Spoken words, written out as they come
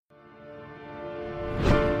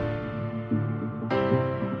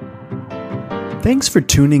Thanks for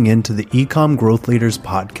tuning in to the Ecom Growth Leaders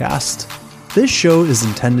podcast. This show is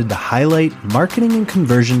intended to highlight marketing and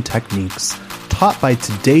conversion techniques taught by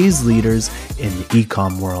today's leaders in the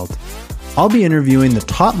ecom world. I'll be interviewing the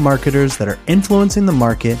top marketers that are influencing the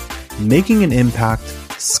market, making an impact,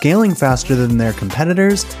 scaling faster than their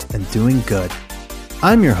competitors, and doing good.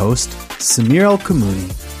 I'm your host, Samir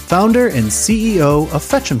El-Kamouni, founder and CEO of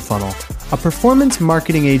Fetch and Funnel, a performance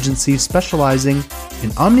marketing agency specializing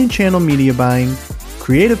in omni-channel media buying,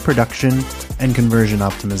 creative production, and conversion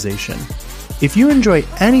optimization. If you enjoy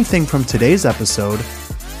anything from today's episode,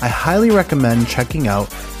 I highly recommend checking out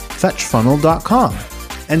fetchfunnel.com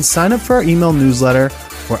and sign up for our email newsletter,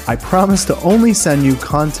 where I promise to only send you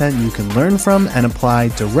content you can learn from and apply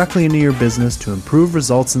directly into your business to improve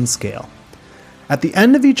results and scale. At the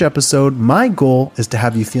end of each episode, my goal is to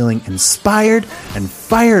have you feeling inspired and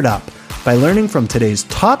fired up by learning from today's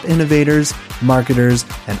top innovators, marketers,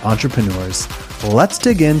 and entrepreneurs. Let's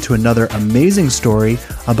dig into another amazing story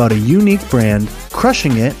about a unique brand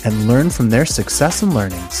crushing it and learn from their success and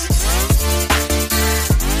learnings.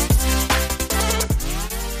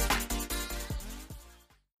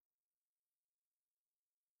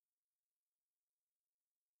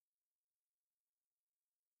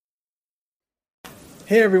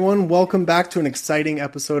 Hey everyone, welcome back to an exciting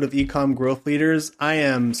episode of Ecom Growth Leaders. I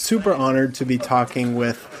am super honored to be talking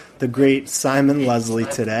with the great Simon Leslie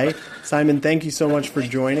today. Simon, thank you so much for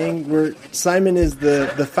joining. Simon is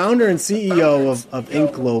the founder and CEO of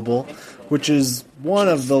Inc. Global, which is one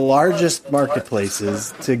of the largest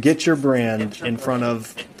marketplaces to get your brand in front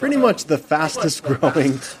of pretty much the fastest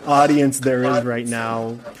growing audience there is right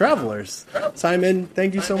now, travelers. Simon,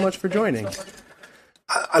 thank you so much for joining.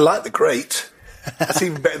 I like the great. That's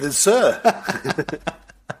even better than sir.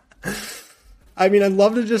 I mean, I'd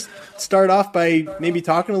love to just start off by maybe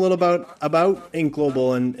talking a little about Inc.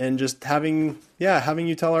 Global and just having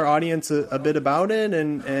you tell our audience a bit about it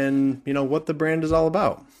and you know what the brand is all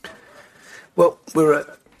about. Well, we're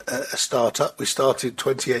a startup. We started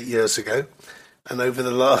 28 years ago, and over the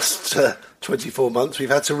last 24 months, we've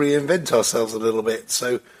had to reinvent ourselves a little bit.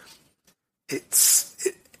 So it's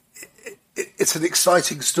an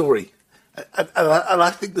exciting story. And I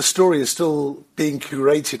think the story is still being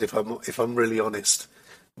curated. If I'm really honest,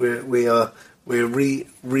 we're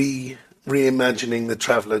reimagining the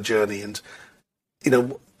traveller journey, and you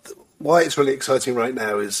know why it's really exciting right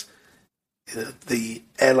now is the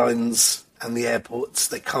airlines and the airports,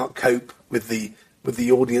 they can't cope with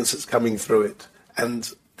the audience that's coming through it,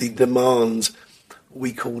 and the demand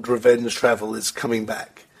we called revenge travel is coming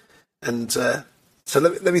back. And so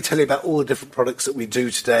let me tell you about all the different products that we do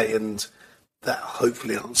today, and that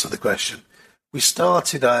hopefully answer the question. We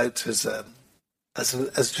started out as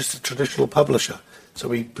just a traditional publisher. So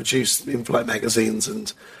we produced in-flight magazines,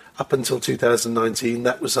 and up until 2019,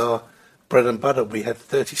 that was our bread and butter. We had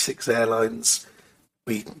 36 airlines.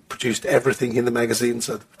 We produced everything in the magazine.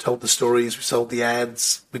 So we told the stories, we sold the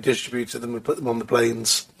ads, we distributed them, we put them on the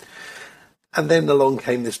planes. And then along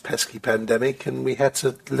came this pesky pandemic, and we had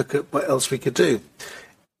to look at what else we could do.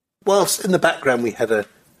 Whilst in the background, we had a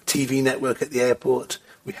TV network at the airport.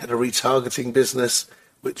 We had a retargeting business,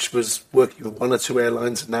 which was working with one or two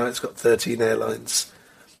airlines, and now it's got 13 airlines.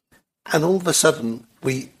 And all of a sudden,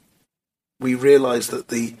 we realised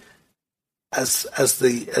that as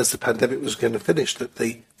the pandemic was going to finish, that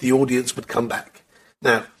the audience would come back.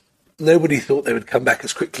 Now, nobody thought they would come back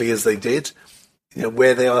as quickly as they did. You know,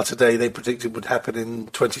 where they are today, they predicted would happen in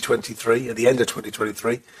 2023, at the end of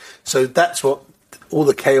 2023. So that's what all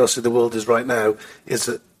the chaos in the world is right now, is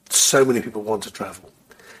that so many people want to travel.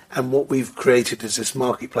 And what we've created is this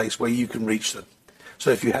marketplace where you can reach them. So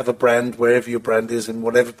if you have a brand, wherever your brand is, in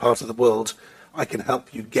whatever part of the world, I can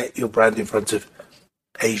help you get your brand in front of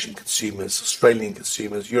Asian consumers, Australian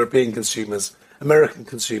consumers, European consumers, American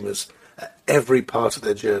consumers, at every part of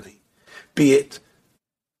their journey. Be it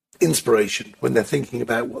inspiration when they're thinking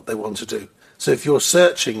about what they want to do. So if you're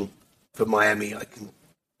searching for Miami, I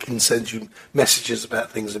can send you messages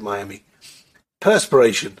about things in Miami.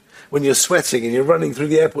 Perspiration, when you're sweating and you're running through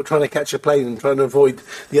the airport trying to catch a plane and trying to avoid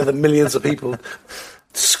the other millions of people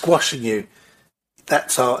squashing you.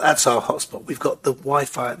 That's our hotspot. We've got the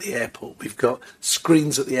Wi-Fi at the airport. We've got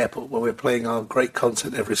screens at the airport where we're playing our great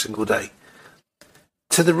content every single day.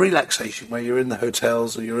 To the relaxation, where you're in the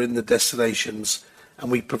hotels or you're in the destinations, and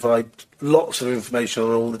we provide lots of information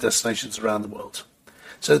on all the destinations around the world.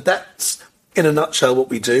 So that's, in a nutshell, what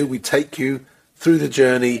we do. We take you through the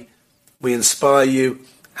journey, we inspire you,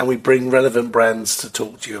 and we bring relevant brands to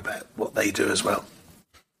talk to you about what they do as well.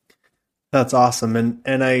 That's awesome.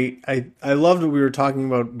 And I loved what we were talking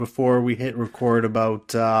about before we hit record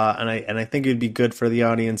about, and I think it'd be good for the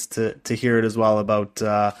audience to hear it as well about,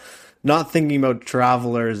 not thinking about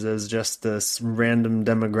travelers as just this random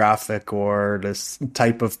demographic or this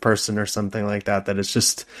type of person or something like that, that it's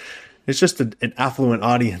just an affluent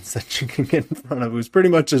audience that you can get in front of. It was pretty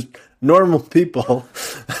much just normal people,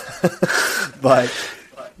 but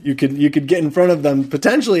you could get in front of them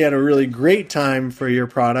potentially at a really great time for your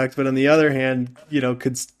product, but on the other hand,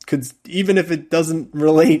 could even if it doesn't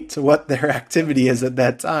relate to what their activity is at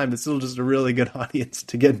that time, it's still just a really good audience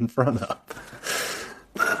to get in front of.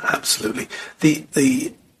 Absolutely.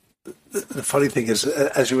 The funny thing is,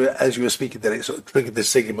 as you were speaking, then it sort of triggered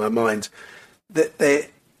this thing in my mind that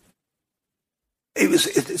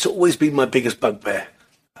it's always been my biggest bugbear.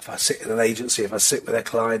 If I sit in an agency, if I sit with a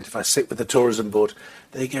client, if I sit with the tourism board,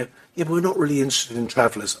 they go, yeah, but we're not really interested in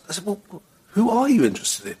travellers. I said, well, who are you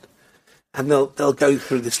interested in? And they'll go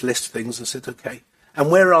through this list of things and said, okay, and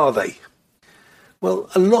where are they? Well,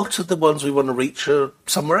 a lot of the ones we want to reach are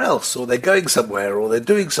somewhere else, or they're going somewhere, or they're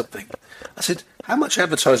doing something. I said, how much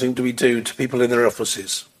advertising do we do to people in their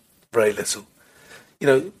offices? Very little.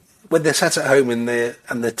 When they're sat at home and the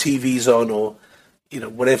TV's on, or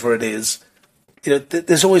whatever it is,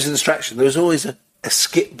 there's always a distraction. There's always a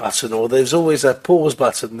skip button, or there's always a pause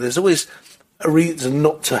button. There's always a reason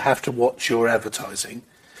not to have to watch your advertising.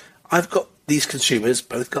 I've got these consumers,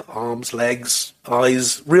 both got arms, legs,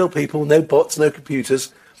 eyes, real people, no bots, no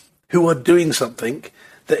computers, who are doing something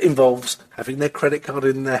that involves having their credit card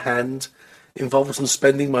in their hand, involves them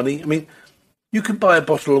spending money. I mean, you can buy a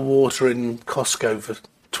bottle of water in Costco for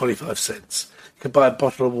 25 cents. You can buy a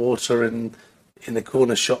bottle of water in the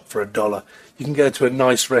corner shop for $1. You can go to a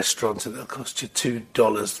nice restaurant and it'll cost you $2,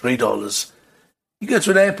 $3. You go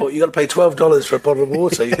to an airport, you've got to pay $12 for a bottle of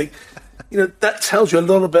water. You think, that tells you a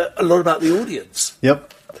lot about the audience.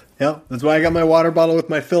 Yep. That's why I got my water bottle with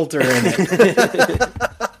my filter in it.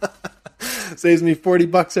 Saves me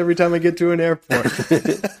 $40 every time I get to an airport.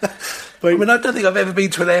 But I don't think I've ever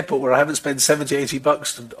been to an airport where I haven't spent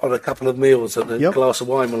 $70-$80 on a couple of meals and a glass of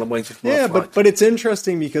wine while I'm waiting for my flight. But it's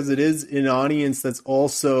interesting because it is an audience that's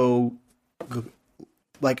also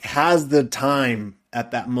has the time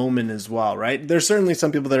at that moment as well, right? There's certainly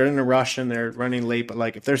some people that are in a rush and they're running late,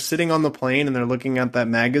 but if they're sitting on the plane and they're looking at that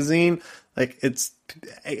magazine, I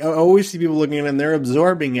always see people looking at it and they're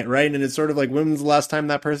absorbing it, right? And it's sort of like, when was the last time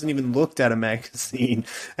that person even looked at a magazine?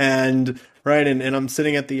 And right, and I'm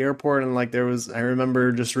sitting at the airport and I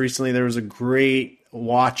remember just recently there was a great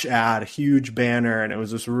watch ad, a huge banner, and it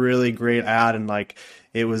was this really great ad, and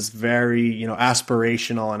it was very,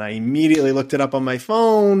 aspirational, and I immediately looked it up on my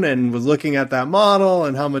phone and was looking at that model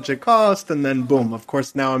and how much it cost, and then boom, of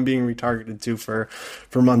course now I'm being retargeted to for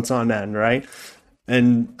months on end, right?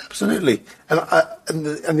 And absolutely. And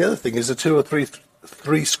the other thing is a 2 or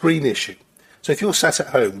 3 screen issue. So if you're sat at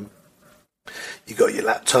home, you got your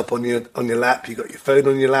laptop on your lap, you got your phone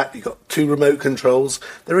on your lap, you got 2 remote controls.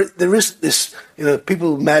 There is this,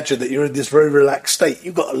 people imagine that you're in this very relaxed state.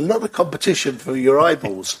 You've got a lot of competition for your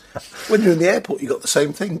eyeballs. When you're in the airport, you've got the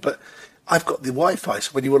same thing, but I've got the Wi-Fi,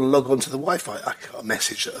 so when you want to log onto the Wi-Fi, I've got a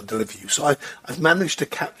message that I'll deliver you. So I've managed to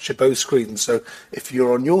capture both screens. So if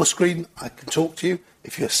you're on your screen, I can talk to you.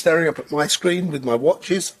 If you're staring up at my screen with my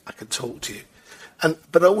watches, I can talk to you.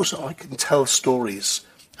 But also I can tell stories.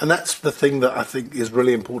 And that's the thing that I think is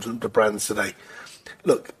really important to brands today.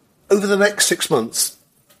 Look, over the next 6 months,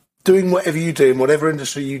 doing whatever you do in whatever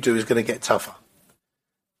industry you do is going to get tougher.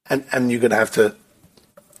 And you're going to have to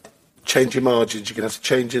change your margins, you're going to have to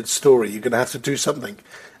change your story, you're going to have to do something.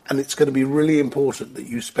 And it's going to be really important that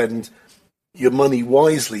you spend your money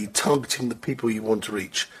wisely targeting the people you want to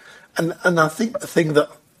reach. And I think the thing that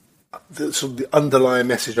sort of the underlying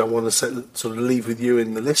message I want to sort of leave with you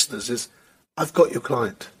and the listeners is, I've got your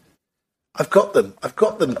client. I've got them.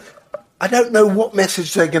 I don't know what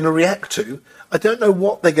message they're going to react to. I don't know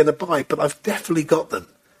what they're going to buy, but I've definitely got them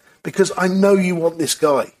because I know you want this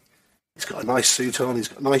guy. He's got a nice suit on. He's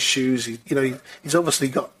got nice shoes. He's obviously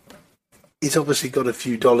got a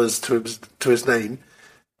few dollars to his name.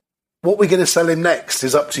 What we're going to sell him next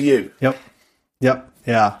is up to you. Yep.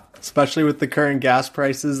 Yeah. Especially with the current gas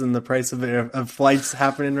prices and the price of flights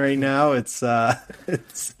happening right now, it's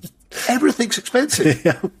everything's expensive.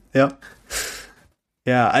 Yeah.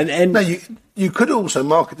 And now you could also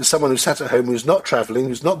market to someone who's sat at home, who's not travelling,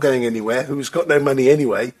 who's not going anywhere, who's got no money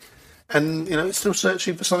anyway, and it's still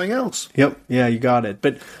searching for something else. Yep. Yeah, you got it.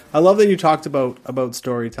 But I love that you talked about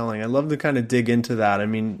storytelling. I love to kind of dig into that. I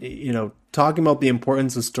mean, talking about the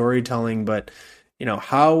importance of storytelling, but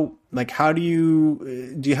how like, how do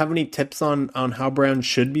you have any tips on how brands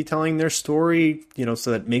should be telling their story,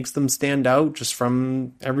 so that makes them stand out just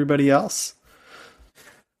from everybody else?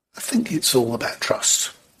 I think it's all about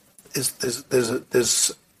trust.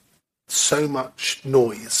 There's so much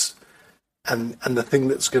noise, and the thing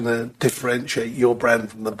that's going to differentiate your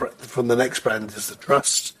brand from the next brand is the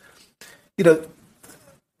trust.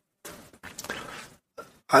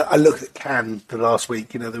 I looked at Cannes the last week.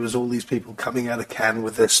 There was all these people coming out of Cannes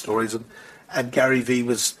with their stories, and Gary Vee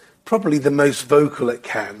was probably the most vocal at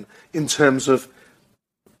Cannes in terms of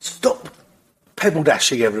stop pebble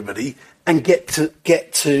dashing everybody and get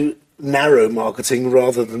to narrow marketing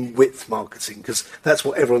rather than width marketing, because that's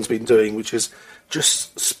what everyone's been doing, which is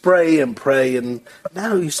just spray and pray. And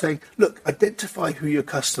now he's saying, look, identify who your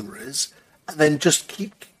customer is, and then just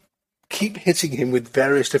keep hitting him with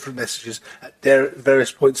various different messages at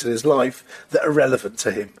various points in his life that are relevant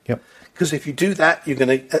to him. Yep. Because if you do that, you're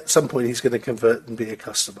going to, at some point, he's going to convert and be a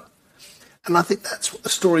customer. And I think that's what the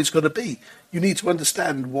story's got to be. You need to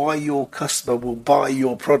understand why your customer will buy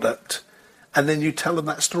your product, and then you tell them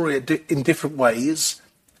that story in different ways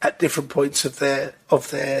at different points of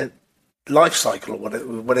their life cycle, or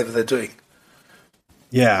whatever they're doing.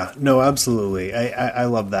 Yeah, no, absolutely. I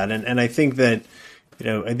love that. And I think that,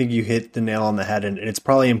 I think you hit the nail on the head, and it's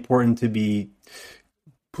probably important to be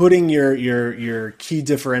putting your key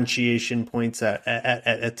differentiation points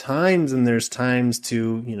at times, and there's times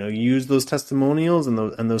to, use those testimonials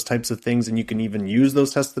and those types of things. And you can even use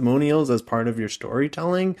those testimonials as part of your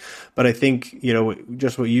storytelling. But I think,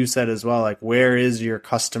 just what you said as well, like, where is your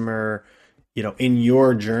customer, in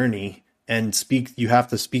your journey, and you have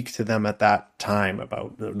to speak to them at that time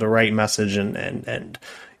about the right message and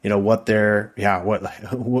what they're,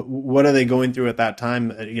 what are they going through at that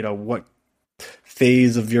time? What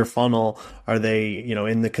phase of your funnel are they,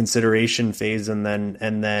 in the consideration phase? And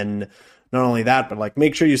then not only that, but like,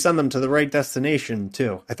 make sure you send them to the right destination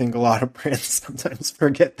too. I think a lot of brands sometimes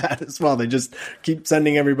forget that as well. They just keep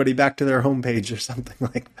sending everybody back to their homepage or something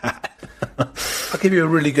like that. I'll give you a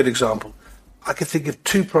really good example. I can think of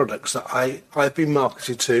 2 products that I've been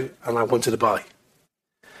marketed to and I wanted to buy.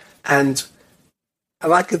 And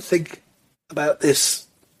I could think about this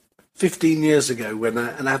 15 years ago when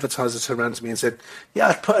an advertiser turned around to me and said, yeah,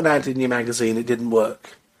 I put an ad in your magazine, it didn't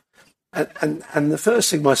work. And the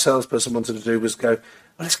first thing my salesperson wanted to do was go, well,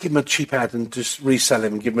 let's give him a cheap ad and just resell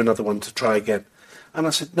him and give him another one to try again. And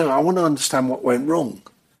I said, no, I want to understand what went wrong,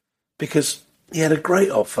 because he had a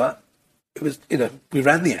great offer. It was, we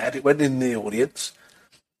ran the ad, it went in the audience.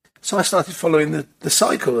 So I started following the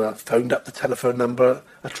cycle. I phoned up the telephone number,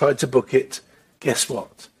 I tried to book it. Guess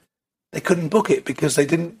what? They couldn't book it because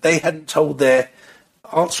they hadn't told their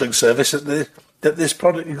answering service that this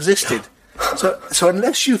product existed. So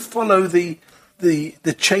unless you follow the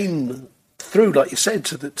chain through, like you said,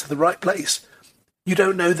 to the right place, you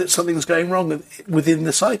don't know that something's going wrong within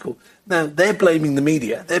the cycle. Now, they're blaming the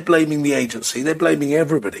media, they're blaming the agency, they're blaming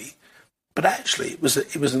everybody, but actually it was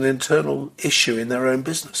an internal issue in their own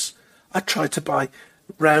business. I tried to buy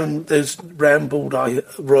round ball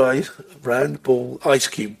ice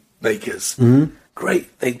cube makers. Mm-hmm.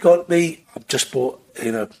 Great, they got me. I've just bought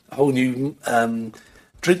a whole new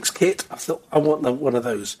drinks kit. I thought, I want one of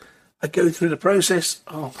those. I go through the process.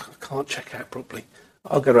 Oh, I can't check out properly.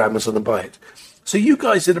 I'll go to Amazon and buy it. So you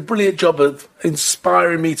guys did a brilliant job of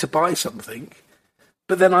inspiring me to buy something,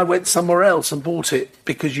 but then I went somewhere else and bought it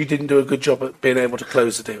because you didn't do a good job at being able to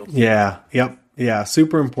close the deal. Yeah. Yep. Yeah.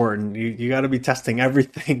 Super important. You got to be testing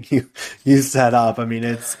everything you set up. I mean,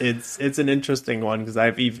 it's an interesting one because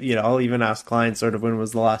I'll even ask clients sort of when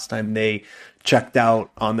was the last time they checked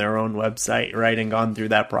out on their own website, right, and gone through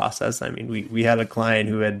that process. I mean, we had a client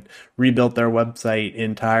who had rebuilt their website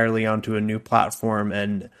entirely onto a new platform,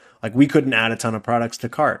 and like we couldn't add a ton of products to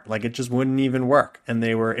cart. Like it just wouldn't even work. And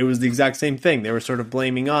it was the exact same thing. They were sort of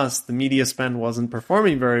blaming us. The media spend wasn't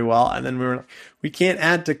performing very well. And then we were like, we can't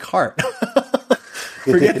add to cart.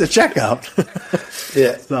 Forget the checkout.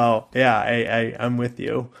 Yeah. So yeah, I'm with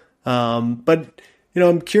you. But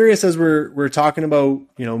I'm curious as we're talking about,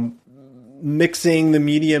 mixing the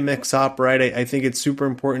media mix up, right? I think it's super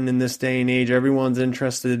important in this day and age. Everyone's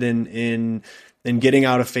interested in getting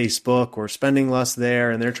out of Facebook or spending less there,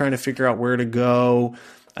 and they're trying to figure out where to go.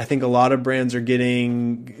 I think a lot of brands are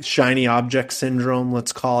getting shiny object syndrome,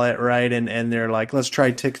 let's call it, right? And they're like, let's try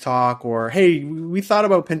TikTok, or hey, we thought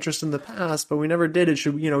about Pinterest in the past, but we never did it.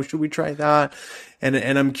 Should we try that?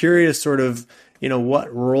 And I'm curious sort of,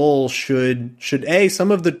 what role should some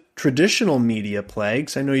of the traditional media play?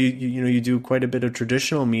 'Cause I know you do quite a bit of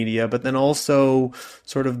traditional media, but then also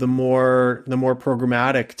sort of the more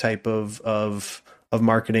programmatic type of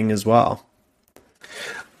marketing as well.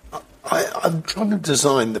 I'm trying to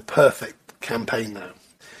design the perfect campaign now.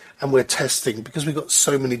 And we're testing, because we've got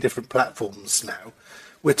so many different platforms now,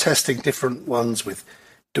 we're testing different ones with,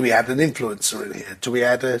 do we add an influencer in here? Do we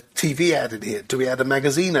add a TV ad in here? Do we add a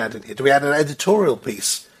magazine ad in here? Do we add an editorial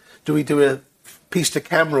piece? Do we do a piece to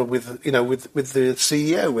camera with the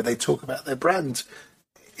CEO where they talk about their brand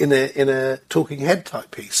in a talking head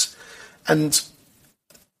type piece? And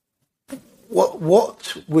what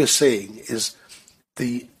we're seeing is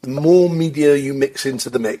the more media you mix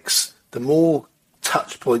into the mix, the more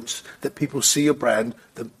touch points that people see your brand,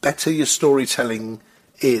 the better your storytelling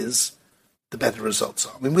is, the better results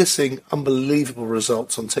are. I mean, we're seeing unbelievable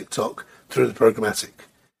results on TikTok through the programmatic.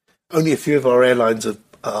 Only a few of our airlines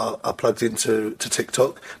are plugged into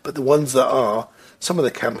TikTok, but the ones that are, some of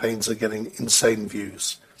the campaigns are getting insane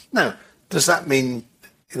views. Now, does that mean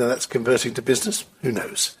that's converting to business? Who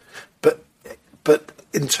knows? But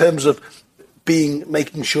in terms of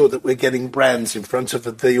making sure that we're getting brands in front of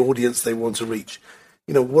the audience they want to reach.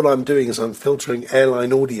 What I'm doing is I'm filtering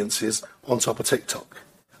airline audiences on top of TikTok.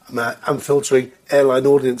 I'm filtering airline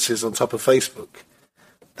audiences on top of Facebook.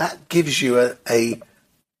 That gives you an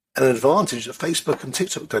advantage that Facebook and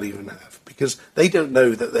TikTok don't even have, because they don't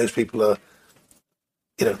know that those people are,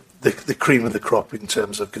 the cream of the crop in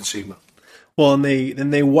terms of consumer. Well,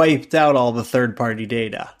 and they wiped out all the third-party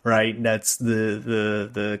data, right? That's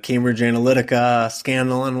the Cambridge Analytica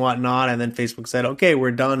scandal and whatnot. And then Facebook said, okay,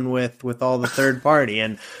 we're done with all the third-party.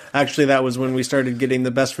 And actually, that was when we started getting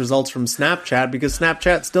the best results from Snapchat, because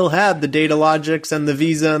Snapchat still had the data logics and the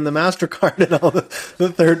Visa and the MasterCard and all the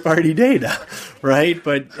third-party data, right?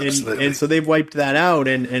 But and so they've wiped that out.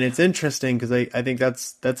 And it's interesting, because I think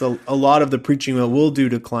that's a lot of the preaching that we'll do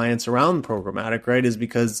to clients around programmatic, right? Is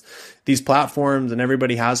because these platforms and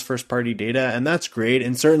everybody has first-party data, and that's great.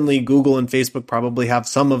 And certainly Google and Facebook probably have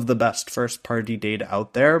some of the best first-party data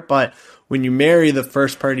out there. But when you marry the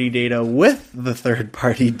first-party data with the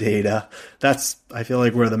third-party data, that's, I feel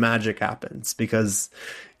like, where the magic happens, because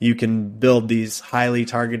you can build these highly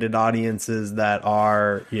targeted audiences that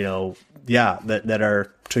are, that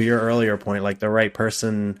are, to your earlier point, like the right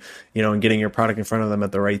person, and getting your product in front of them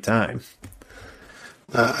at the right time.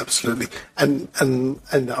 Absolutely, and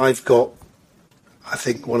I've got, I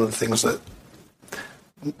think one of the things that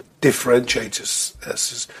differentiates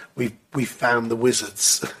us is we found the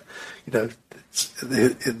wizards, the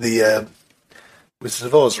Wizard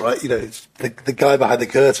of Oz, right? The guy behind the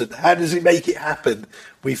curtain. How does he make it happen?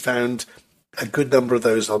 We found a good number of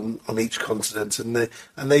those on each continent, and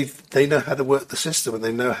they know how to work the system, and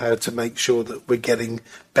they know how to make sure that we're getting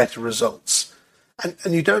better results.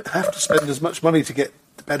 And you don't have to spend as much money to get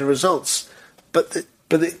the better results, but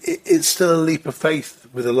it's still a leap of faith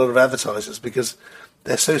with a lot of advertisers, because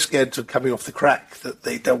they're so scared of coming off the crack that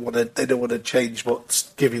they don't want to change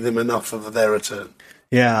what's giving them enough of their return.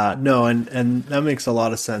 Yeah, no, and that makes a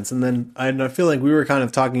lot of sense. And then I feel like we were kind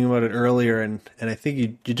of talking about it earlier, and I think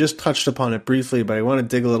you just touched upon it briefly, but I want to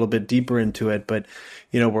dig a little bit deeper into it. But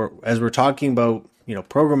we're talking about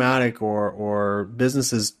programmatic or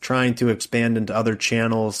businesses trying to expand into other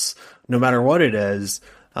channels, no matter what it is.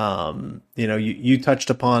 You touched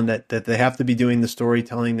upon that they have to be doing the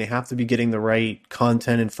storytelling, they have to be getting the right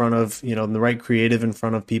content in front of, the right creative in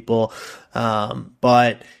front of people.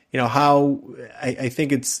 But how I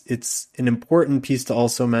think it's an important piece to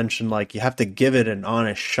also mention, like, you have to give it an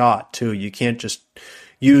honest shot too. You can't just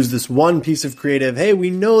use this one piece of creative. Hey,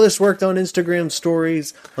 we know this worked on Instagram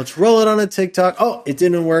stories. Let's roll it on a TikTok. Oh, it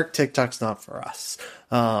didn't work. TikTok's not for us.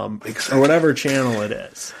 Exactly. Or whatever channel it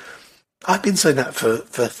is. I've been saying that for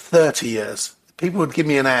 30 years. People would give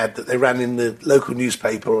me an ad that they ran in the local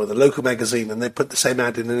newspaper or the local magazine, and they put the same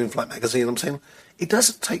ad in an in-flight magazine. I'm saying, it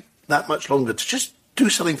doesn't take that much longer to just do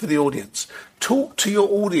something for the audience. Talk to your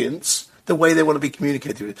audience the way they want to be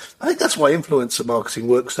communicated with. I think that's why influencer marketing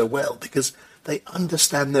works so well, because they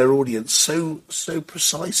understand their audience so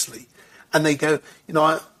precisely. And they go,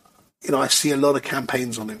 I see a lot of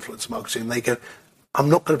campaigns on influencer marketing, and they go, I'm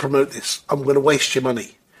not going to promote this. I'm going to waste your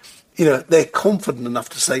money. They're confident enough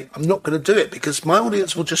to say, I'm not going to do it because my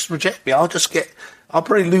audience will just reject me. I'll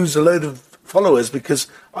probably lose a load of followers because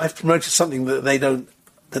I've promoted something that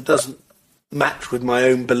doesn't match with my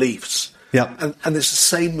own beliefs. Yeah. And it's the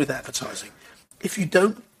same with advertising. If you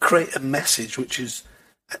don't create a message which is,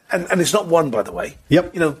 and it's not one, by the way.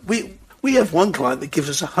 Yep. We have one client that gives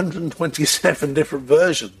us 127 different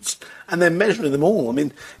versions, and they're measuring them all. I mean,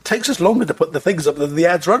 it takes us longer to put the things up than the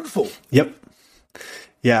ads run for. Yep.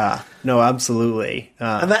 Yeah, no, absolutely.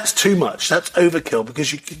 And that's too much. That's overkill,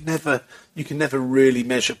 because you can never really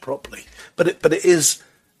measure properly. But it is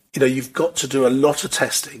you've got to do a lot of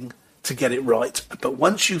testing to get it right. But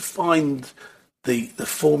once you find the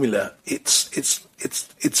formula, it's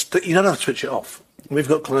you don't have to switch it off. We've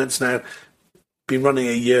got clients now been running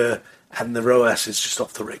a year, and the ROAS is just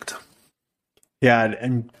off the Richter. Yeah,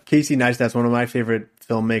 and Casey Neistat's one of my favorite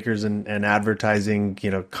filmmakers and advertising,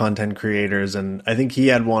 content creators. And I think he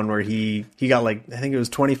had one where he got I think it was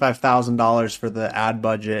 $25,000 for the ad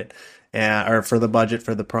budget, or for the budget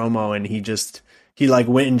for the promo. And he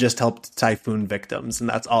went and just helped typhoon victims, and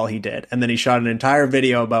that's all he did. And then he shot an entire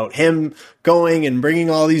video about him going and bringing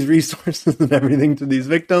all these resources and everything to these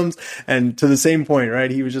victims. And to the same point,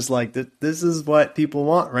 right? He was just like, this is what people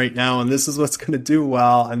want right now, and this is what's going to do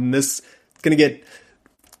well, and this is going to get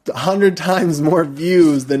 100 times more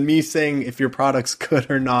views than me saying if your product's good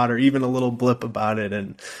or not, or even a little blip about it.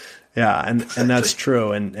 And yeah, and that's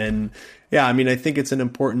true. And yeah, I mean, I think it's an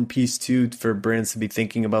important piece too for brands to be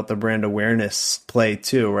thinking about the brand awareness play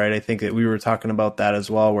too, right? I think that we were talking about that as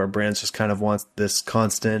well, where brands just kind of want this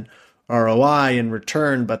constant ROI in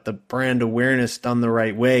return, but the brand awareness done the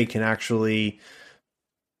right way can actually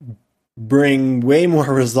bring way more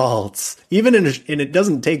results, even and it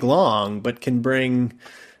doesn't take long, but can bring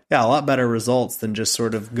a lot better results than just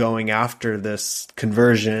sort of going after this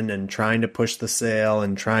conversion and trying to push the sale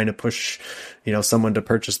and trying to push, someone to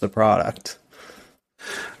purchase the product.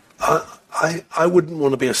 I wouldn't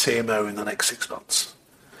want to be a CMO in the next 6 months.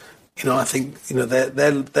 I think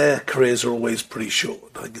their careers are always pretty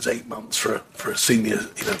short. I think it's 8 months for a senior,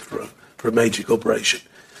 for a major corporation.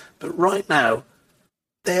 But right now,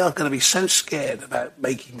 they are going to be so scared about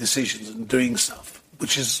making decisions and doing stuff,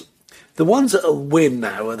 which is the ones that will win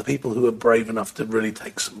now are the people who are brave enough to really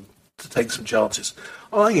take some chances.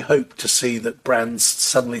 I hope to see that brands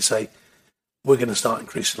suddenly say, we're going to start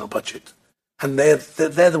increasing our budget. And they're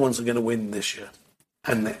the ones that are going to win this year.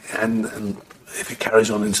 And if it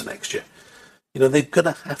carries on into next year, they're going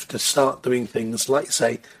to have to start doing things like,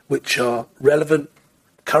 say, which are relevant,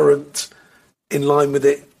 current, in line with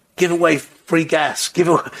it. Give away free gas, give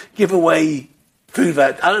away food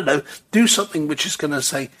VAT. I don't know. Do something which is going to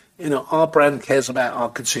say, our brand cares about our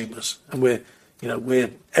consumers, and we're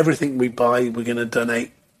everything we buy, we're going to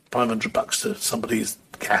donate $500 to somebody's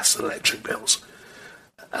gas and electric bills.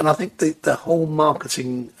 And I think the whole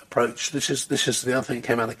marketing approach, this is the other thing that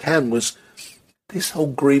came out of Cannes, was this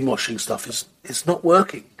whole greenwashing stuff is not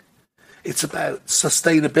working. It's about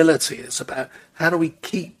sustainability. It's about how do we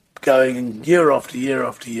keep going year after year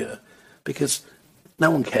after year, because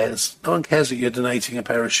no one cares. No one cares that you're donating a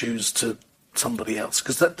pair of shoes to somebody else,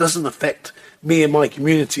 because that doesn't affect me and my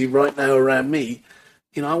community right now around me.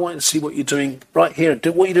 I want to see what you're doing right here.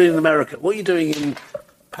 What you're doing in America. What you're doing in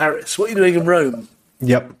Paris. What you're doing in Rome.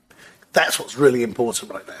 Yep. That's what's really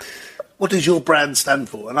important right now. What does your brand stand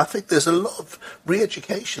for? And I think there's a lot of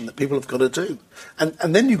re-education that people have got to do.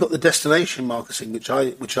 And then you've got the destination marketing, which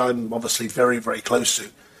I'm obviously very, very close to.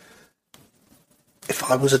 If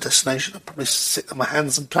I was a destination, I'd probably sit on my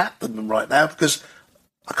hands and clap them right now, because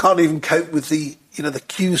I can't even cope with the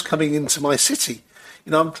queues coming into my city.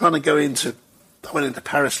 I'm trying to go I went into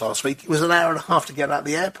Paris last week. It was an hour and a half to get out of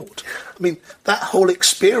the airport. I mean, that whole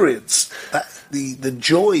experience, the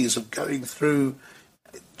joys of going through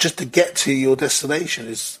just to get to your destination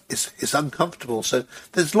is uncomfortable. So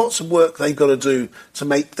there's lots of work they've got to do to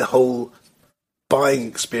make the whole buying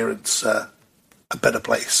experience a better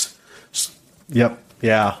place. Yep.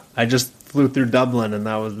 Yeah. I just flew through Dublin,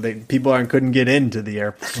 and people couldn't get into the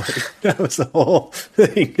airport. That was the whole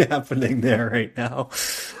thing happening there right now.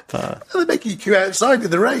 They make you queue outside in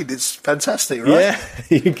the rain. It's fantastic, right? Yeah,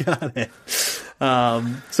 you got it.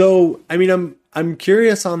 So, I mean, I'm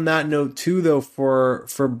curious on that note too, though,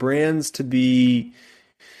 for brands to be,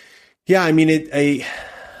 I mean, I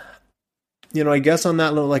guess on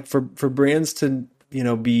that note, like for brands to,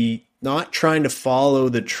 be not trying to follow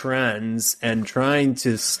the trends and trying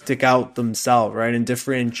to stick out themselves, right, and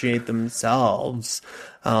differentiate themselves.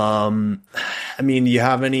 I mean, do you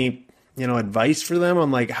have any, advice for them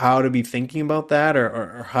on like how to be thinking about that,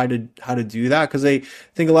 or how to do that? Because I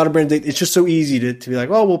think a lot of brands, it's just so easy to be like,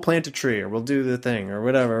 oh, we'll plant a tree, or we'll do the thing, or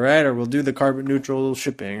whatever, right? Or we'll do the carbon neutral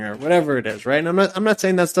shipping, or whatever it is, right? And I'm not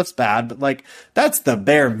saying that stuff's bad, but like that's the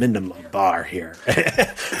bare minimum bar here,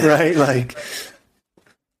 right? Like,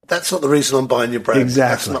 that's not the reason I'm buying your brand.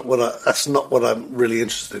 Exactly. That's not what I'm really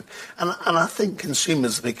interested in. And I think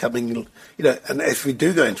consumers are becoming, and if we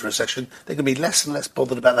do go into recession, they're going to be less and less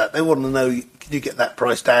bothered about that. They want to know, can you get that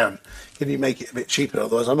price down? Can you make it a bit cheaper?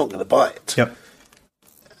 Otherwise, I'm not going to buy it. Yep.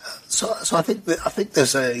 So I think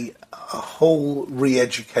there's a whole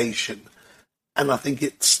re-education, and I think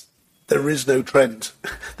there is no trend.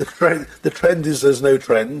 The trend is there's no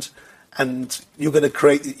trend, and you're going to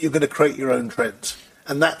create your own trends,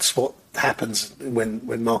 and that's what happens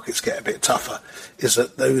when markets get a bit tougher. Is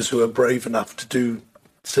that those who are brave enough to do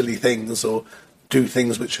silly things or do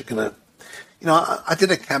things which are going to, I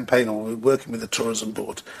did a campaign, or we were working with the tourism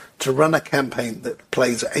board to run a campaign that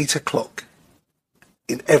plays at 8:00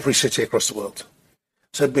 in every city across the world.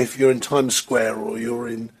 So if you're in Times Square or you're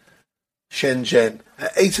in Shenzhen,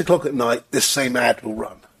 at 8:00 at night, this same ad will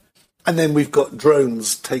run. And then we've got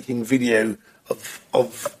drones taking video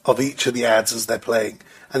of each of the ads as they're playing.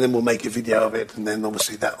 And then we'll make a video of it, and then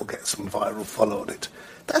obviously that will get some viral follow on it.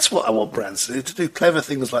 That's what I want brands to do clever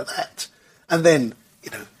things like that. And then,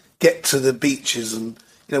 get to the beaches. And,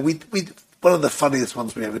 we one of the funniest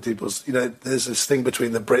ones we ever did was, there's this thing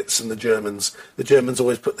between the Brits and the Germans. The Germans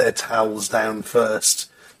always put their towels down first.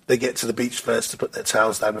 They get to the beach first to put their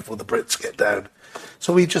towels down before the Brits get down.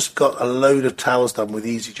 So we just got a load of towels done with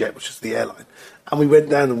EasyJet, which is the airline. And we went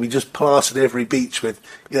down and we just plastered every beach with,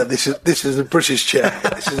 this is a British chair.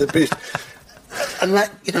 This is a British. And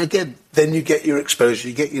that, again, then you get your exposure,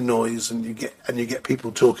 you get your noise, and you get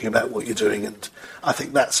people talking about what you're doing. And I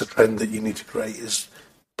think that's a trend that you need to create, is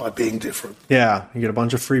by being different. Yeah, you get a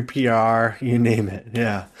bunch of free PR, you name it.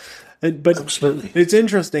 Yeah, but absolutely, it's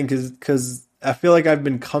interesting because I feel like I've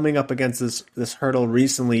been coming up against this hurdle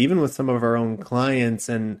recently, even with some of our own clients.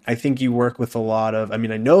 And I think you work with a lot of, I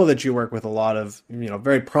know that you work with a lot of,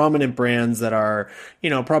 very prominent brands that are,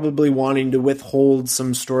 probably wanting to withhold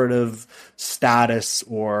some sort of status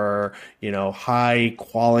or, high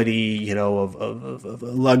quality, of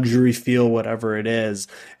luxury feel, whatever it is.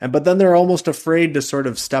 But then they're almost afraid to sort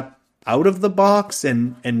of step out of the box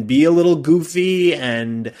and be a little goofy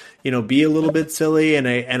and, be a little bit silly. And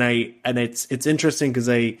it's interesting because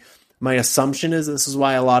my assumption is this is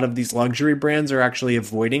why a lot of these luxury brands are actually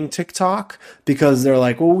avoiding TikTok, because they're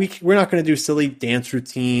like, well, we're not going to do silly dance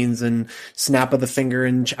routines and snap of the finger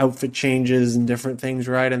and outfit changes and different things.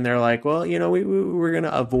 Right. And they're like, well, we're going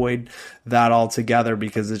to avoid that altogether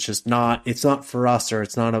because it's not for us, or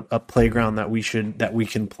it's not a playground that we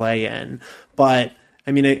can play in. But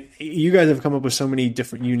you guys have come up with so many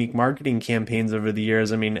different unique marketing campaigns over the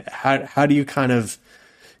years. How do you kind of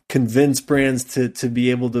convince brands to be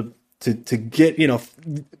able to get, be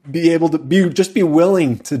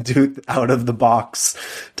willing to do out of the box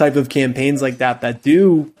type of campaigns like that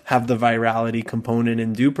do have the virality component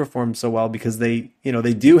and do perform so well because they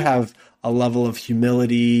do have a level of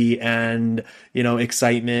humility and,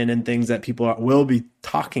 excitement and things that people will be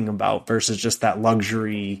talking about versus just that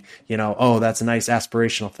luxury, oh, that's a nice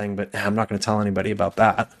aspirational thing, but I'm not going to tell anybody about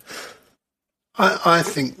that. I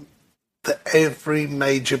think that every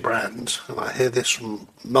major brand, and I hear this from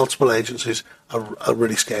multiple agencies, are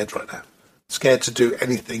really scared right now. Scared to do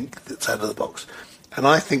anything that's out of the box. And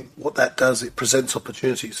I think what that does, it presents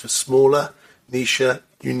opportunities for smaller, niche,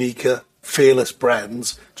 unique, fearless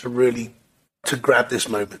brands to grab this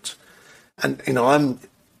moment. And I'm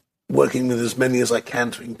working with as many as I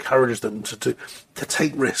can to encourage them to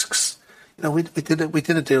take risks. We did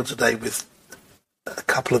a deal today with a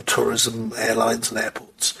couple of tourism airlines and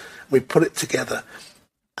airports. We put it together,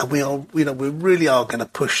 and we really are going to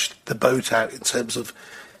push the boat out in terms of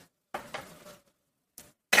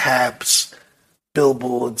cabs,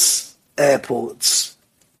 billboards, airports,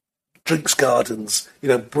 drinks gardens.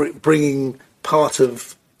 Bringing part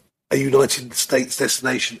of a United States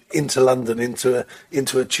destination into London,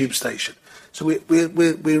 into a tube station. So we're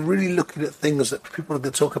really looking at things that people are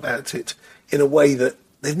going to talk about it in a way that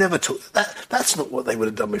they've never talked. That's not what they would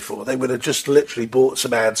have done before. They would have just literally bought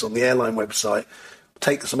some ads on the airline website,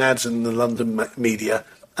 take some ads in the London media,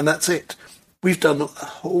 and that's it. We've done a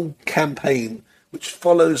whole campaign which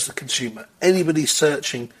follows the consumer. Anybody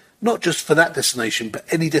searching, not just for that destination, but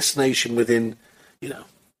any destination within,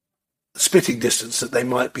 spitting distance that they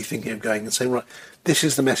might be thinking of going, and saying, right, this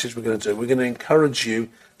is the message we're going to do. We're going to encourage you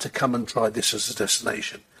to come and try this as a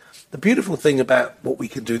destination. The beautiful thing about what we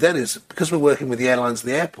can do then is, because we're working with the airlines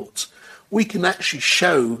and the airports, we can actually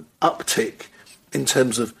show uptick in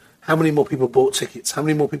terms of how many more people bought tickets, how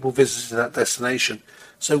many more people visited that destination.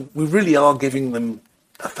 So we really are giving them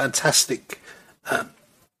a fantastic,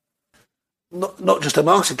 not just a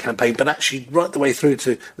marketing campaign, but actually right the way through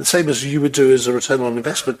to the same as you would do as a return on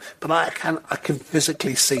investment. But I can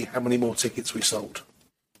physically see how many more tickets we sold.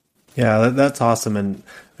 Yeah, that's awesome. And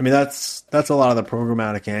that's a lot of the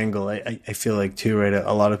programmatic angle. I feel like too, right?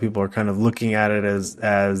 A lot of people are kind of looking at it as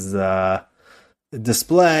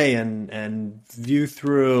display and view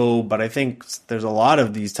through, but I think there's a lot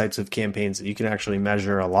of these types of campaigns that you can actually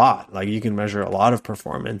measure a lot. Like you can measure a lot of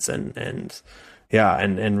performance and Yeah,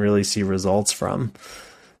 and really see results from.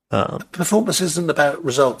 Performance isn't about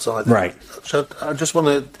results either. Right. So I just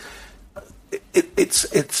want to.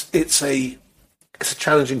 It's a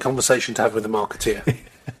challenging conversation to have with a marketeer.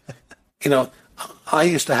 I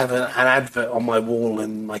used to have an advert on my wall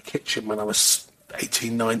in my kitchen when I was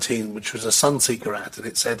 18, 19, which was a Sunseeker ad, and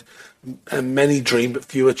it said, "Many dream but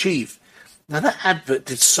few achieve." Now that advert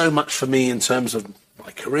did so much for me in terms of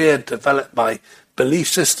my career, developed my belief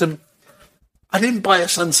system. I didn't buy a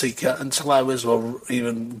Sunseeker until I was, or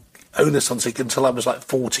even own a Sunseeker until I was like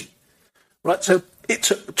 40. Right, so it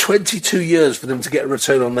took 22 years for them to get a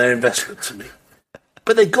return on their investment to me.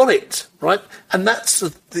 But they got it, right? And that's,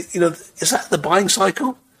 is that the buying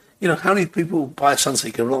cycle? How many people buy a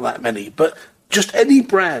Sunseeker? Not that many. But just any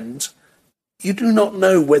brand, you do not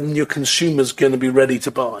know when your consumer's going to be ready to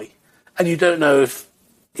buy. And you don't know if,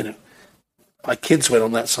 my kids went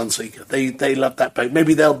on that Sunseeker. They love that boat.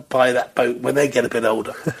 Maybe they'll buy that boat when they get a bit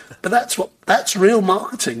older. But that's real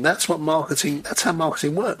marketing. That's how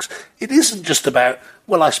marketing works. It isn't just about,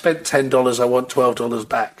 well, I spent $10, I want $12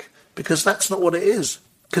 back. Because that's not what it is.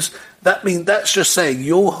 Because that's just saying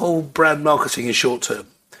your whole brand marketing is short term.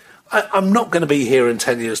 I'm not going to be here in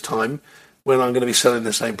 10 years' time when I'm going to be selling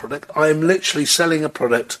the same product. I am literally selling a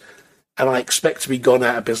product and I expect to be gone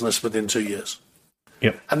out of business within 2 years.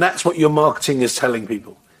 Yep. And that's what your marketing is telling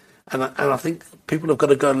people. And I think people have got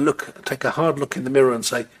to go and take a hard look in the mirror and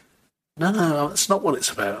say, no, that's not what it's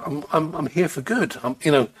about. I'm here for good.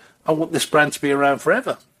 I want this brand to be around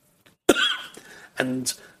forever.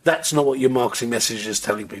 And that's not what your marketing message is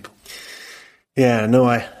telling people. Yeah, no,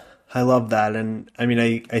 I love that. And I mean,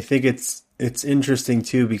 I think it's interesting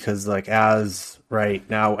too, because like as right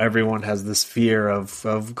now, everyone has this fear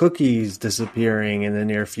of cookies disappearing in the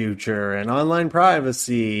near future and online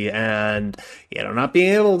privacy and, not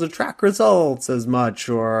being able to track results as much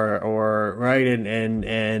or right.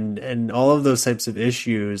 And all of those types of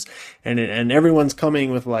issues. And everyone's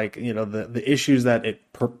coming with like, the issues that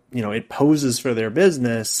it poses for their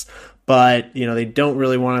business, but, they don't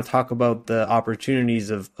really want to talk about the opportunities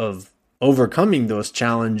of overcoming those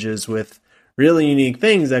challenges with really unique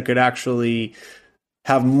things that could actually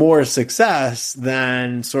have more success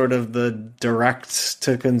than sort of the direct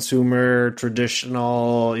to consumer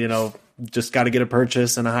traditional, just got to get a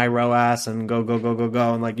purchase and a high ROAS and go.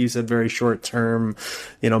 And like you said, very short term,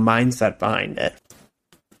 mindset behind it.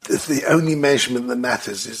 The only measurement that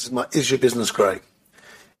matters is your business growing.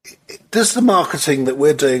 Does the marketing that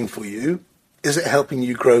we're doing for you, is it helping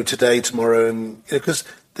you grow today, tomorrow? And because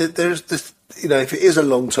there's this, if it is a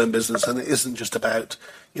long-term business and it isn't just about,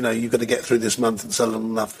 you've got to get through this month and sell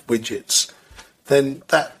enough widgets, then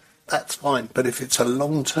that's fine. But if it's a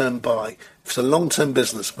long-term buy, if it's a long-term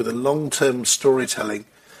business with a long-term storytelling,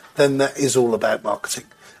 then that is all about marketing.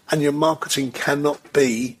 And your marketing cannot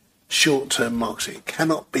be short-term marketing. It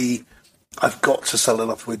cannot be, I've got to sell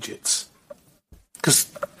enough widgets. Because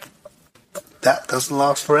that doesn't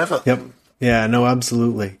last forever. Yep. Yeah, no,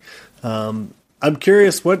 absolutely. I'm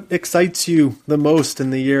curious, what excites you the most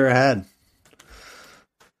in the year ahead?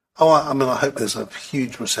 I hope there's a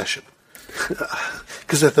huge recession.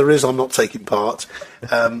 Because if there is, I'm not taking part.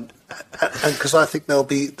 And because I think there'll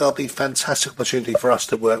be fantastic opportunity for us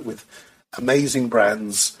to work with amazing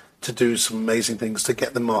brands to do some amazing things to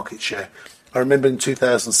get the market share. I remember in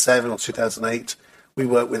 2007 or 2008, we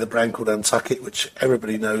worked with a brand called Untuckit, which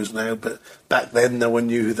everybody knows now, but back then no one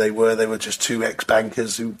knew who they were. They were just two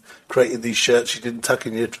ex-bankers who created these shirts you didn't tuck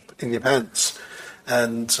in your pants.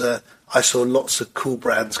 And I saw lots of cool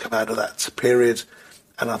brands come out of that period,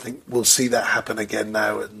 and I think we'll see that happen again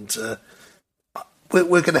now. And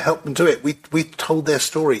we're going to help them do it. We told their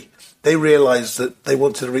story. They realised that they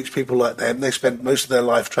wanted to reach people like them. They spent most of their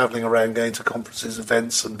life travelling around, going to conferences,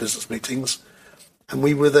 events, and business meetings. And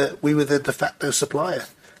we were the de facto supplier.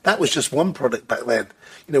 That was just one product back then.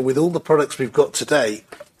 With all the products we've got today,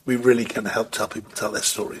 we really can help tell people tell their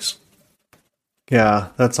stories. Yeah,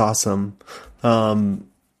 that's awesome.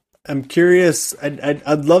 I'm curious.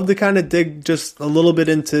 I'd love to kind of dig just a little bit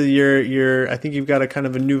into your. I think you've got a kind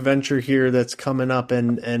of a new venture here that's coming up,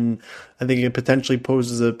 and I think it potentially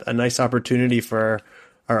poses a nice opportunity for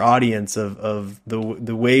our audience of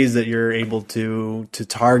the ways that you're able to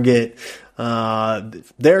target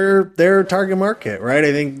their target market, right?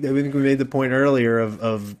 I think we made the point earlier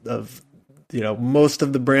of most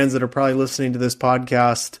of the brands that are probably listening to this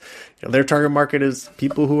podcast, their target market is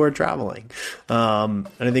people who are traveling. And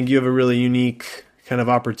I think you have a really unique kind of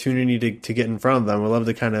opportunity to get in front of them. We'd love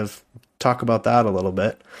to kind of talk about that a little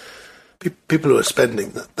bit. People who are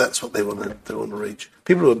spending, that's what they want to reach.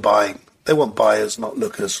 People who are buying, they want buyers, not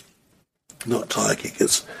lookers, not tire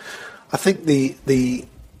kickers. I think the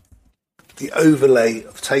overlay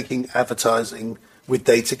of taking advertising with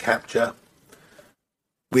data capture,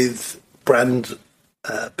 with brand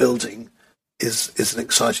building, is an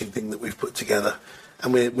exciting thing that we've put together,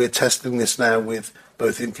 and we're testing this now with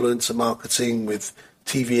both influencer marketing, with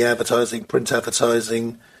TV advertising, print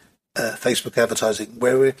advertising, Facebook advertising,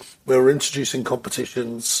 where we're introducing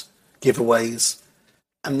competitions, giveaways,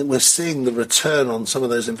 and then we're seeing the return on some of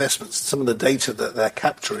those investments. Some of the data that they're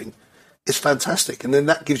capturing is fantastic, and then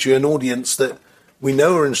that gives you an audience that we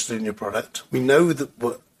know are interested in your product. We know that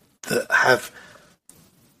have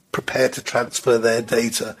prepared to transfer their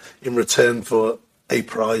data in return for a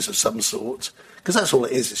prize of some sort, because that's all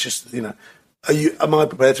it is. It's just, am I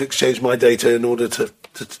prepared to exchange my data in order to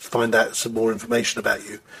find out some more information about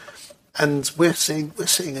you? And we're seeing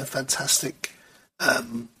a fantastic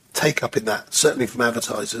take up in that, certainly from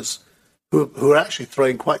advertisers who are actually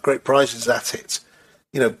throwing quite great prizes at it.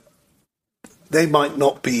 They might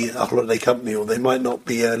not be a holiday company, or they might not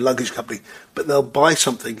be a luggage company, but they'll buy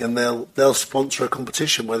something and they'll sponsor a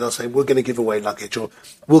competition where they'll say, we're going to give away luggage, or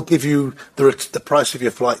we'll give you the price of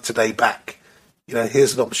your flight today back.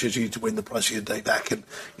 Here's an opportunity to win the price of your day back. And,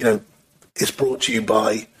 it's brought to you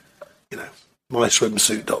by,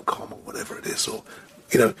 myswimsuit.com or whatever it is. Or,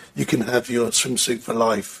 you can have your swimsuit for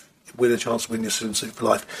life, win a chance to win your swimsuit for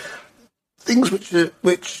life. Things which you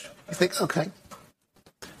think, okay,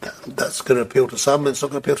 that's going to appeal to some, and it's not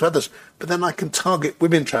going to appeal to others. But then I can target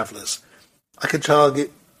women travellers. I can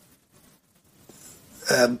target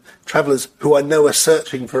travellers who I know are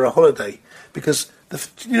searching for a holiday, because the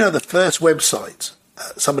first website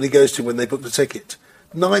somebody goes to when they book the ticket,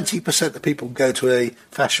 90% of people go to a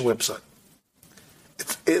fashion website.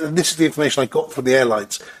 And this is the information I got from the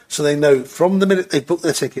airlines, so they know from the minute they book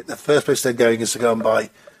their ticket, the first place they're going is to go and buy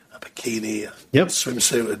a bikini, a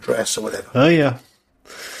swimsuit, a dress, or whatever. Oh yeah.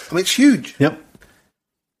 I mean, it's huge. Yep.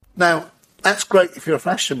 Now, that's great if you're a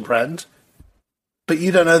fashion brand, but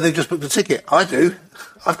you don't know they've just booked a ticket. I do.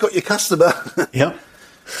 I've got your customer. Yep.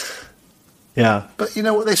 Yeah. But you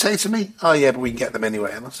know what they say to me? Oh, yeah, but we can get them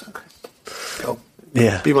anyway. And I say, okay, go on.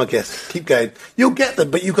 Yeah. Be my guest. Keep going. You'll get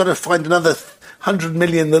them, but you've got to find another 100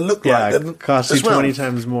 million that look like them. Yeah, it costs you well. 20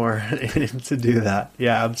 times more to do that.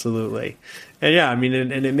 Yeah, absolutely. And yeah, I mean,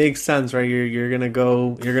 and it makes sense, right? You're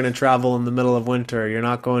gonna travel in the middle of winter. You're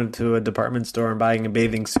not going to a department store and buying a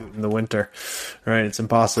bathing suit in the winter, right? It's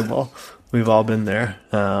impossible. We've all been there.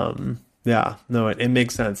 Yeah, no, it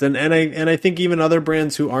makes sense. And I think even other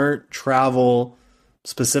brands who aren't travel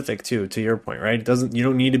specific to your point, right? You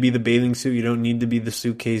don't need to be the bathing suit. You don't need to be the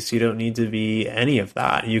suitcase. You don't need to be any of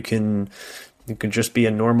that. You can just be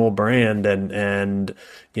a normal brand, and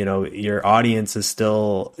your audience is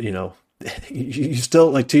still, you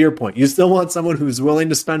still, like, to your point, you still want someone who's willing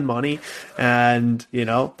to spend money, and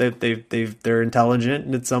they're intelligent,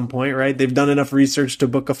 and at some point, right, they've done enough research to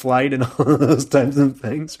book a flight and all those types of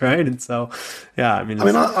things, right? And so, yeah,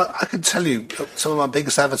 I can tell you some of my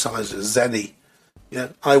biggest advertisers, Zenny,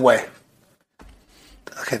 eyewear.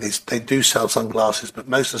 Okay, they do sell sunglasses, but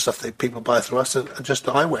most of the stuff people buy through us are just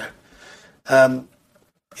eyewear.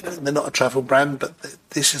 They're not a travel brand, but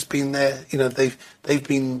this has been they've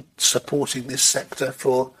been supporting this sector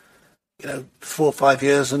for 4 or 5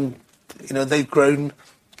 years, and they've grown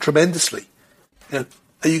tremendously. Are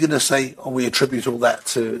you going to say, oh, we attribute all that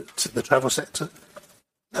to the travel sector?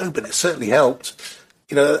 No, but it certainly helped.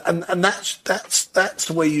 And that's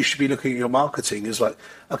the way you should be looking at your marketing, is like,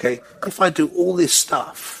 okay, if I do all this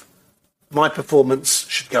stuff, my performance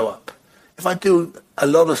should go up. If I do a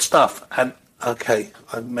lot of stuff and, okay,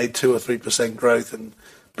 I've made 2 or 3% growth,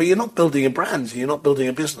 but you're not building a brand, you're not building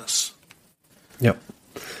a business. Yep.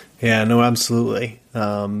 Yeah, no, absolutely.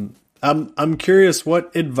 I'm curious,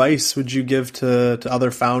 what advice would you give to other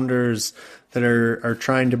founders that are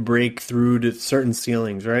trying to break through to certain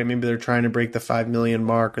ceilings, right? Maybe they're trying to break the 5 million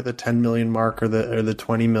mark, or the 10 million mark, or the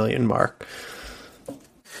 20 million mark.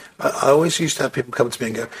 I always used to have people come to me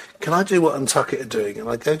and go, can I do what Untuckit are doing? And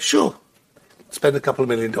I go, sure. Spend a couple of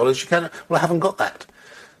 $1 million. You can. Well, I haven't got that.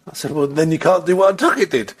 I said, well, then you can't do what Untuckit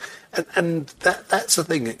did. And that's the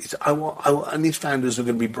thing. I need founders who are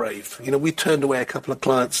going to be brave. We turned away a couple of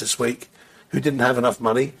clients this week who didn't have enough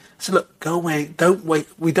money. I said, look, go away. Don't wait.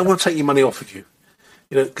 We don't want to take your money off of you.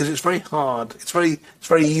 Because it's very hard. It's very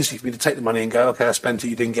easy for me to take the money and go, okay, I spent it,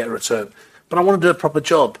 you didn't get a return. But I want to do a proper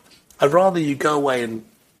job. I'd rather you go away and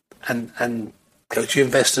go to your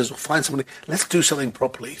investors or find somebody. Let's do something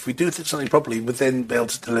properly. If we do something properly, we'll then be able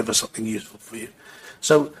to deliver something useful for you.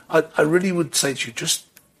 So I really would say to you, just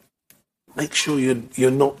make sure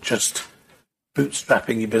you're not just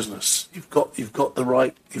bootstrapping your business. You've got the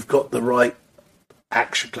right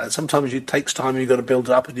action plan. Sometimes it takes time, you've got to build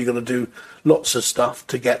it up, and you've got to do lots of stuff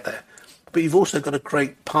to get there. But you've also got to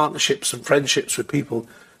create partnerships and friendships with people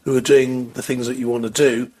who are doing the things that you want to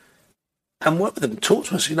do, and work with them. Talk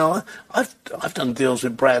to us. You know, I've done deals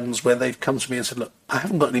with brands where they've come to me and said, "Look, I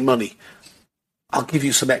haven't got any money. I'll give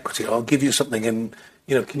you some equity. Or I'll give you something, and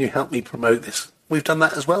can you help me promote this?" We've done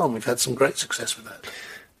that as well, and we've had some great success with that.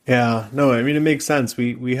 Yeah, no, I mean, it makes sense.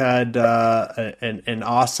 We had an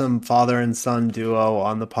awesome father and son duo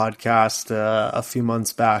on the podcast a few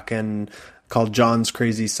months back, and called John's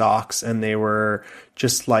Crazy Socks, and they were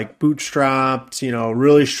just like bootstrapped,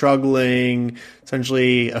 really struggling,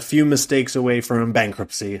 essentially a few mistakes away from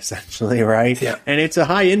bankruptcy, essentially, right? Yeah. And it's a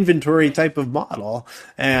high inventory type of model,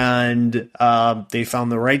 and they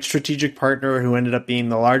found the right strategic partner who ended up being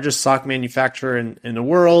the largest sock manufacturer in the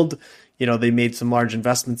world. They made some large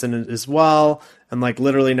investments in it as well. And like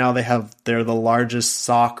literally now they're the largest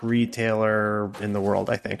sock retailer in the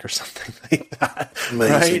world, I think, or something like that.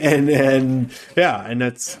 Amazing. Right. And yeah, and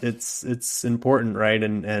it's important, right?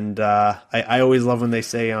 And I always love when they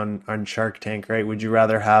say on Shark Tank, right? Would you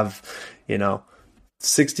rather have,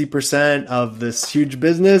 60% of this huge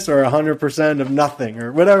business or 100% of nothing,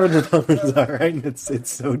 or whatever the numbers are, right? And it's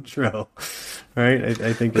so true. Right,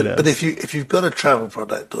 I think it is. But if you've got a travel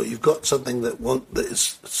product, or you've got something that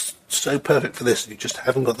is so perfect for this, and you just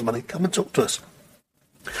haven't got the money, come and talk to us.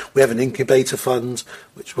 We have an incubator fund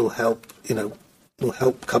which will help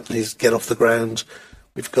companies get off the ground.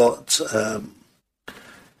 We've got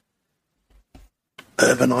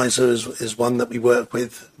Urbanizer is one that we work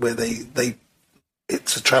with, where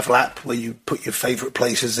it's a travel app where you put your favourite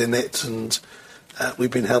places in it, and we've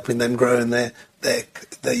been helping them grow, and their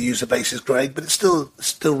user base is great, but it's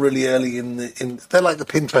still really early in they're like the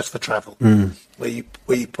Pinterest for travel, where you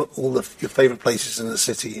put all your favourite places in the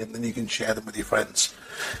city, and then you can share them with your friends.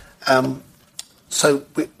 So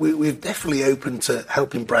we're definitely open to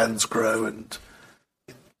helping brands grow and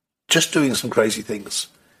just doing some crazy things,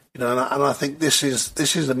 and I think this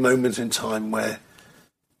is a moment in time where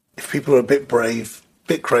if people are a bit brave, a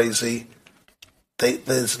bit crazy,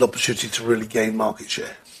 there's an opportunity to really gain market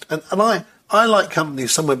share. And I like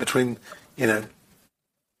companies somewhere between,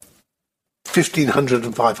 1,500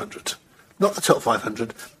 and 500. Not the top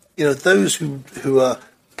 500. Those who are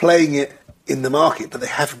playing it in the market, but they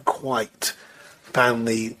haven't quite found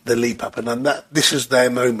the leap up. And this is their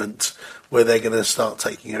moment where they're going to start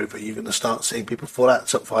taking over. You're going to start seeing people fall out of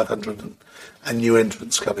the top 500 and new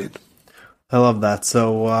entrants come in. I love that.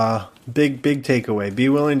 So big takeaway. Be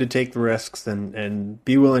willing to take the risks and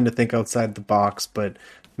be willing to think outside the box, but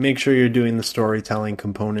make sure you're doing the storytelling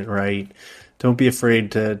component right. Don't be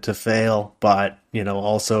afraid to fail, but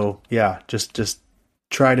also, just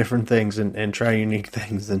try different things and try unique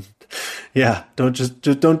things, and don't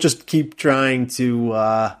just keep trying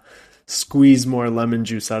to squeeze more lemon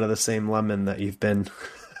juice out of the same lemon that you've been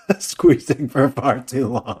squeezing for far too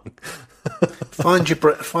long. Find your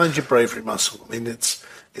bravery muscle. I mean, it's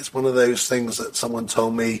one of those things that someone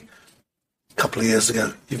told me a couple of years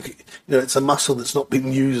ago. It's a muscle that's not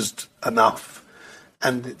been used enough,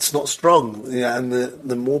 and it's not strong. And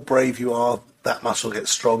the more brave you are, that muscle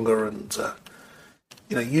gets stronger. And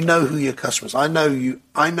you know who your customers. I know you.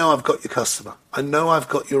 I know I've got your customer. I know I've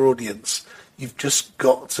got your audience. You've just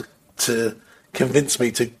got to convince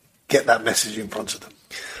me to get that message in front of them.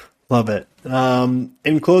 Love it.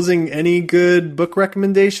 In closing, any good book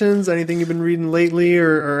recommendations? Anything you've been reading lately,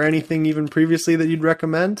 or anything even previously that you'd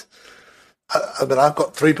recommend? I've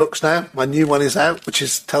got 3 books now. My new one is out,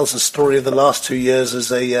 which tells the story of the last 2 years as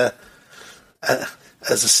a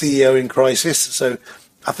CEO in crisis. So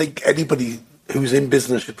I think anybody who's in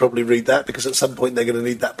business should probably read that, because at some point they're going to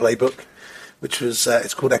need that playbook, which was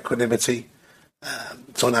it's called Equanimity.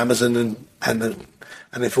 It's on Amazon,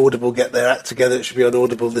 and if Audible get their act together, it should be on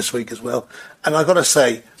Audible this week as well. And I've got to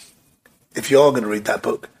say, if you are going to read that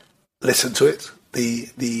book, listen to it. The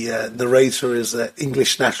narrator is an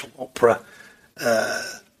English National Opera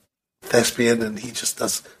thespian, and he just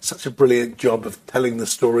does such a brilliant job of telling the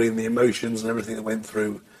story and the emotions and everything that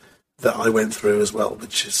I went through as well,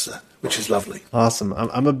 which is lovely. Awesome.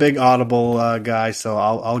 I'm a big Audible guy, so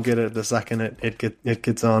I'll get it the second it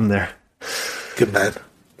gets on there. Good man.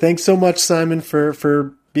 Thanks so much, Simon,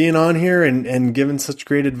 for being on here and giving such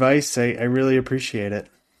great advice. I really appreciate it.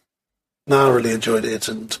 No, I really enjoyed it.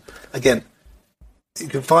 And again, you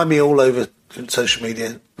can find me all over social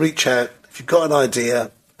media. Reach out. If you've got an idea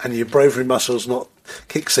and your bravery muscles not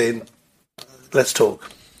kicks in, let's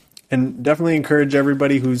talk. And definitely encourage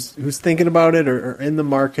everybody who's thinking about it or in the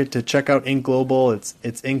market to check out Inc. Global. It's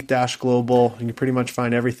Inc-Global. You can pretty much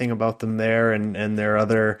find everything about them there and their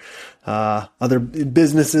other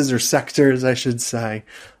businesses or sectors, I should say.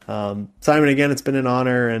 Simon, again, it's been an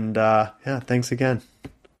honor, and thanks again.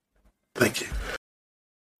 Thank you.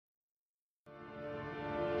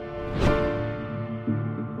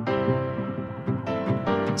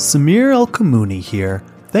 Samir El-Kamouni here.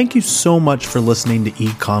 Thank you so much for listening to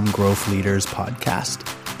Ecom Growth Leaders podcast.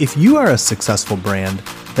 If you are a successful brand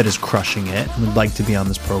that is crushing it and would like to be on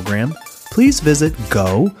this program, please visit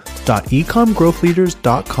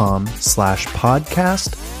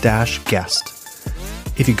go.ecomgrowthleaders.com/podcast-guest.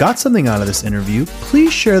 If you got something out of this interview,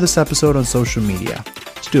 please share this episode on social media.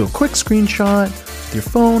 Just do a quick screenshot with your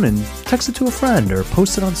phone and text it to a friend or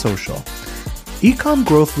post it on social. Ecom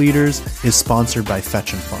Growth Leaders is sponsored by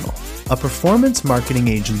Fetch and Funnel, a performance marketing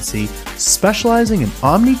agency specializing in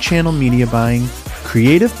omni-channel media buying,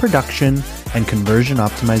 creative production, and conversion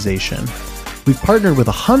optimization. We've partnered with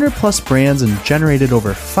 100 plus brands and generated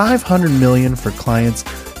over 500 million for clients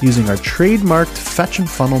using our trademarked Fetch and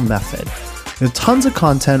Funnel method. We have tons of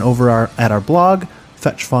content over at our blog,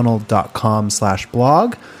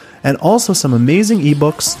 fetchfunnel.com/blog, and also some amazing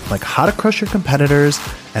ebooks like How to Crush Your Competitors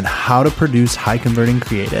and How to Produce High Converting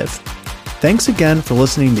Creative. Thanks again for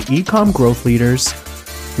listening to Ecom Growth Leaders.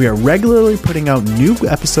 We are regularly putting out new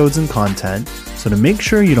episodes and content, so to make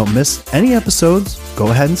sure you don't miss any episodes, go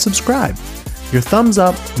ahead and subscribe. Your thumbs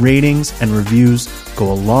up, ratings, and reviews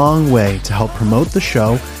go a long way to help promote the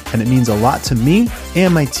show, and it means a lot to me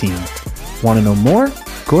and my team. Want to know more?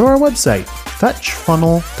 Go to our website,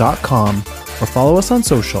 fetchfunnel.com, or follow us on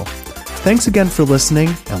social. Thanks again for listening,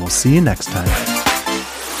 and we'll see you next time.